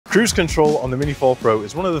Cruise control on the Mini 4 Pro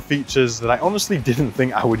is one of the features that I honestly didn't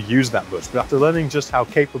think I would use that much, but after learning just how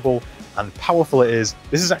capable and powerful it is,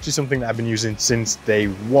 this is actually something that I've been using since day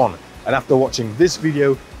one. And after watching this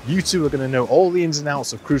video, you too are going to know all the ins and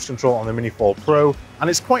outs of cruise control on the Mini 4 Pro, and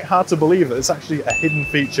it's quite hard to believe that it's actually a hidden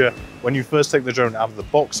feature when you first take the drone out of the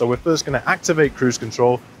box. So we're first going to activate cruise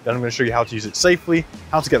control, then I'm going to show you how to use it safely,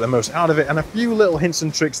 how to get the most out of it, and a few little hints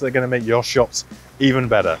and tricks that are going to make your shots even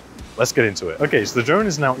better. Let's get into it. Okay, so the drone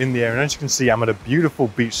is now in the air, and as you can see, I'm at a beautiful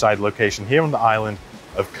beachside location here on the island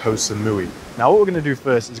of Koh Samui. Now what we're going to do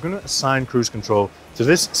first is we're going to assign cruise control to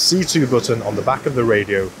this C2 button on the back of the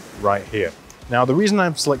radio right here. Now the reason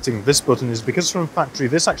I'm selecting this button is because from factory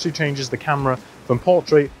this actually changes the camera from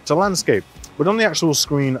portrait to landscape, but on the actual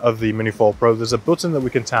screen of the Mini 4 Pro there's a button that we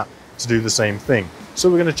can tap to do the same thing. So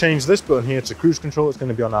we're going to change this button here to cruise control. It's going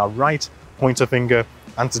to be on our right pointer finger,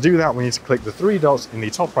 and to do that we need to click the three dots in the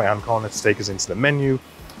top right hand corner to take us into the menu.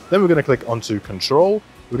 Then we're going to click onto control.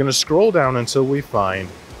 We're going to scroll down until we find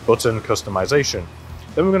button customization.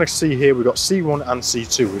 Then we're going to see here we've got C1 and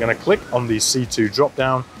C2. We're going to click on the C2 drop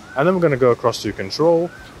down, and then we're going to go across to control,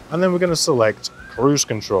 and then we're going to select cruise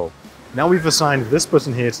control. Now we've assigned this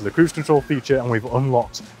button here to the cruise control feature, and we've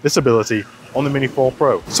unlocked this ability on the Mini 4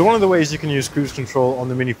 Pro. So one of the ways you can use cruise control on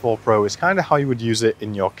the Mini 4 Pro is kind of how you would use it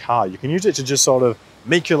in your car. You can use it to just sort of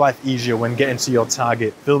make your life easier when getting to your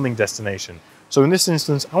target filming destination. So in this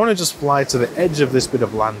instance, I want to just fly to the edge of this bit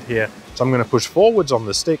of land here. So I'm going to push forwards on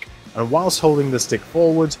the stick, and whilst holding the stick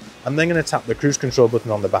forwards, I'm then going to tap the cruise control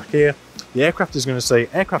button on the back here. The aircraft is going to say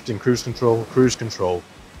aircraft in cruise control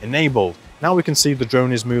enabled. Now we can see the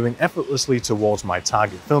drone is moving effortlessly towards my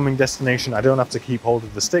target filming destination. I don't have to keep hold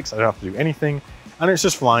of the sticks, I don't have to do anything, and it's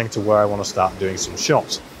just flying to where I want to start doing some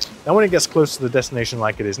shots. Now when it gets close to the destination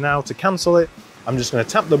like it is now, to cancel it, I'm just going to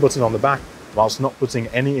tap the button on the back whilst not putting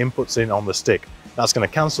any inputs in on the stick. That's going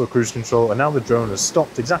to cancel cruise control, and now the drone has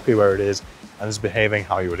stopped exactly where it is and is behaving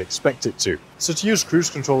how you would expect it to. So to use cruise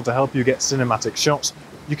control to help you get cinematic shots,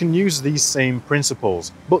 you can use these same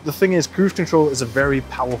principles. But the thing is, cruise control is a very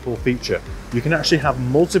powerful feature. You can actually have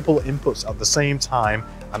multiple inputs at the same time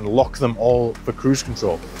and lock them all for cruise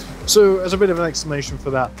control. So as a bit of an explanation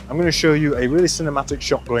for that, I'm going to show you a really cinematic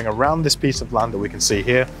shot going around this piece of land that we can see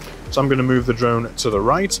here. So I'm going to move the drone to the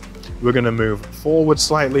right, we're going to move forward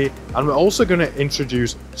slightly, and we're also going to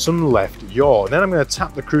introduce some left yaw. Then I'm going to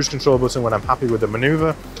tap the cruise control button when I'm happy with the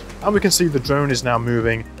maneuver, and we can see the drone is now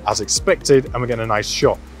moving as expected, and we're getting a nice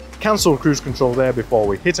shot. Cancel cruise control there before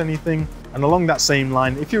we hit anything. And along that same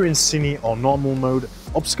line, if you're in cine or normal mode,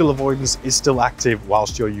 obstacle avoidance is still active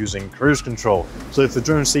whilst you're using cruise control. So if the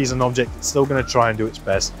drone sees an object, it's still going to try and do its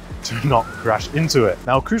best to not crash into it.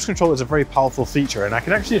 Now, cruise control is a very powerful feature, and I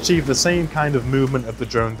can actually achieve the same kind of movement of the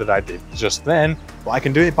drone that I did just then, but I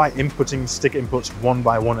can do it by inputting stick inputs one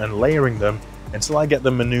by one and layering them until I get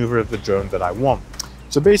the maneuver of the drone that I want.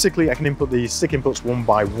 So basically, I can input the stick inputs one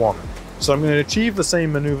by one. So I'm going to achieve the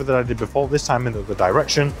same maneuver that I did before, this time in the other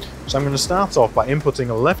direction. So I'm going to start off by inputting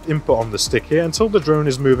a left input on the stick here until the drone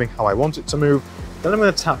is moving how I want it to move. Then I'm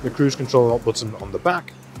going to tap the cruise control button on the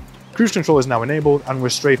back. Cruise control is now enabled, and we're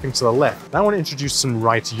strafing to the left. Now I want to introduce some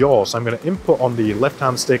right yaw. So I'm going to input on the left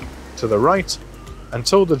hand stick to the right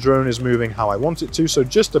until the drone is moving how I want it to. So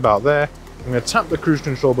just about there. I'm going to tap the cruise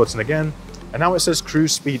control button again, and now it says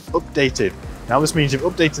cruise speed updated. Now this means you've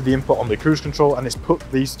updated the input on the cruise control, and it's put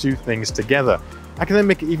these two things together. I can then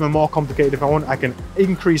make it even more complicated if I want. I can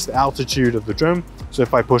increase the altitude of the drone. So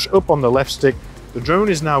if I push up on the left stick, the drone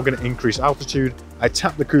is now going to increase altitude. I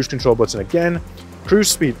tap the cruise control button again, cruise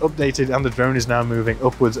speed updated, and the drone is now moving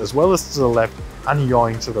upwards as well as to the left and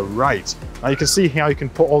yawing to the right. Now you can see how you can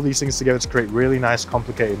put all these things together to create really nice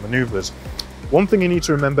complicated maneuvers. One thing you need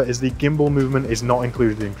to remember is the gimbal movement is not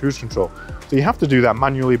included in cruise control. So you have to do that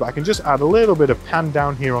manually, but I can just add a little bit of pan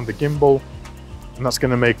down here on the gimbal, and that's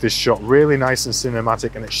going to make this shot really nice and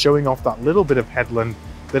cinematic, and it's showing off that little bit of headland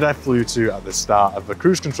that I flew to at the start of the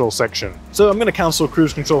cruise control section. So I'm going to cancel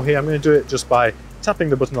cruise control here. I'm going to do it just by tapping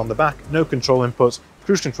the button on the back, no control inputs,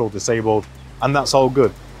 cruise control disabled, and that's all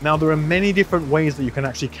good. Now there are many different ways that you can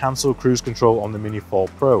actually cancel cruise control on the Mini 4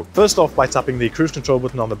 Pro. First off, by tapping the cruise control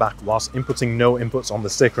button on the back whilst inputting no inputs on the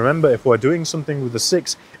stick. Remember, if we're doing something with the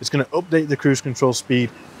 6, it's going to update the cruise control speed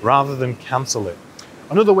rather than cancel it.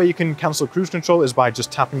 Another way you can cancel cruise control is by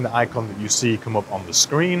just tapping the icon that you see come up on the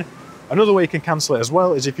screen. Another way you can cancel it as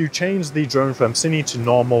well is if you change the drone from cine to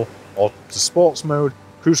normal or to sports mode,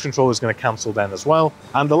 cruise control is going to cancel then as well.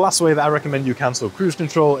 And the last way that I recommend you cancel cruise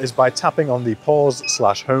control is by tapping on the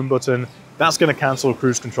pause/home button. That's going to cancel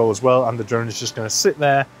cruise control as well, and the drone is just going to sit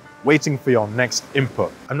there waiting for your next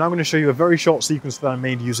input. I'm now going to show you a very short sequence that I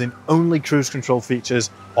made using only cruise control features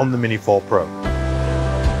on the Mini 4 Pro.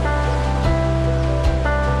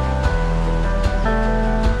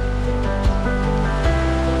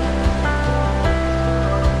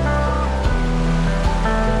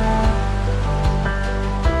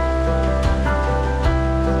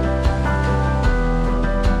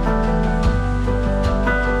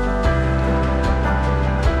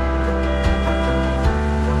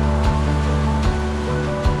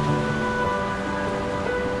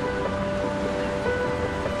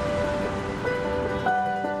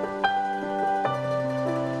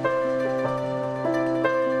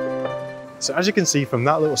 So as you can see from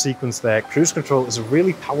that little sequence there, cruise control is a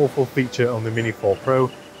really powerful feature on the Mini 4 Pro,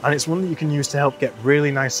 and it's one that you can use to help get really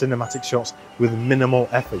nice cinematic shots with minimal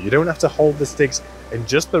effort. You don't have to hold the sticks in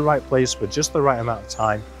just the right place for just the right amount of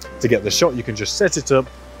time to get the shot. You can just set it up,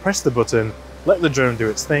 press the button, let the drone do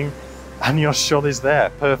its thing, and your shot is there,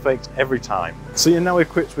 perfect every time. So you're now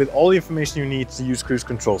equipped with all the information you need to use cruise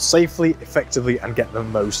control safely, effectively, and get the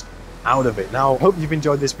most out of it. Now, I hope you've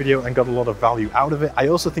enjoyed this video and got a lot of value out of it. I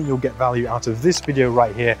also think you'll get value out of this video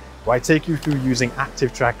right here, where I take you through using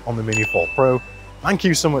ActiveTrack on the Mini 4 Pro. Thank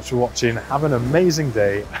you so much for watching. Have an amazing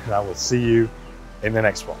day, and I will see you in the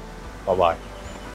next one. Bye-bye.